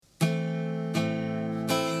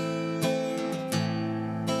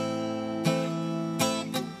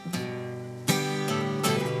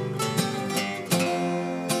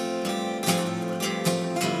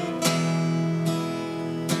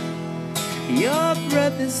Your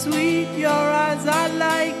breath is sweet, your eyes are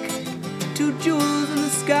like two jewels in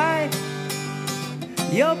the sky.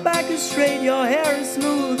 Your back is straight, your hair is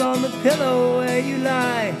smooth on the pillow where you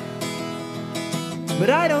lie.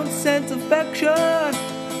 But I don't sense affection,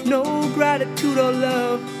 no gratitude or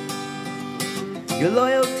love. Your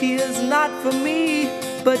loyalty is not for me,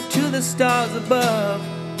 but to the stars above.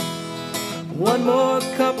 One more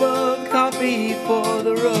cup of coffee for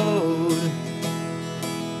the road.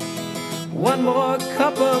 One more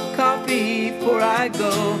cup of coffee before I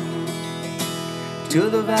go to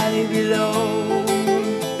the valley below.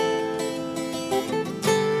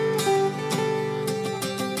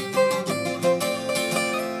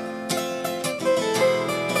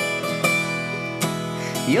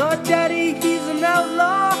 Your daddy, he's an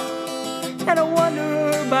outlaw and a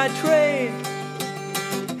wanderer by trade.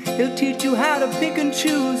 He'll teach you how to pick and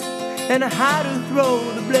choose and how to throw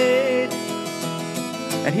the blade.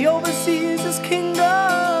 And he oversees his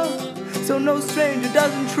kingdom, so no stranger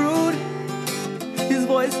does intrude. His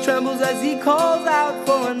voice trembles as he calls out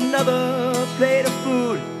for another plate of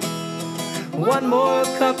food. One more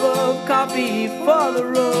cup of coffee for the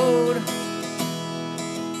road.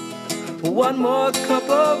 One more cup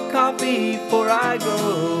of coffee before I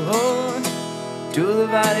go to the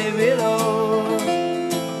valley below.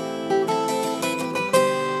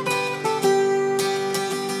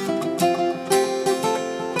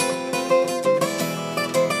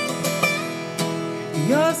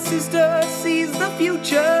 Your sister sees the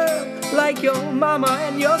future like your mama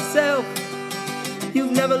and yourself.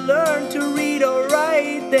 You've never learned to read or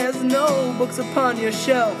write, there's no books upon your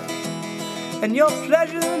shelf. And your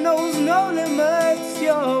pleasure knows no limits.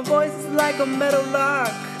 Your voice is like a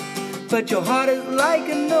meadowlark, but your heart is like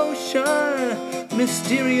an ocean,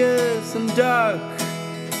 mysterious and dark.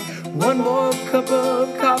 One more cup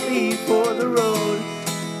of coffee for the road.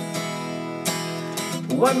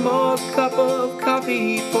 One more cup of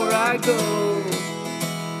coffee before I go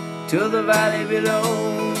to the valley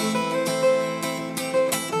below.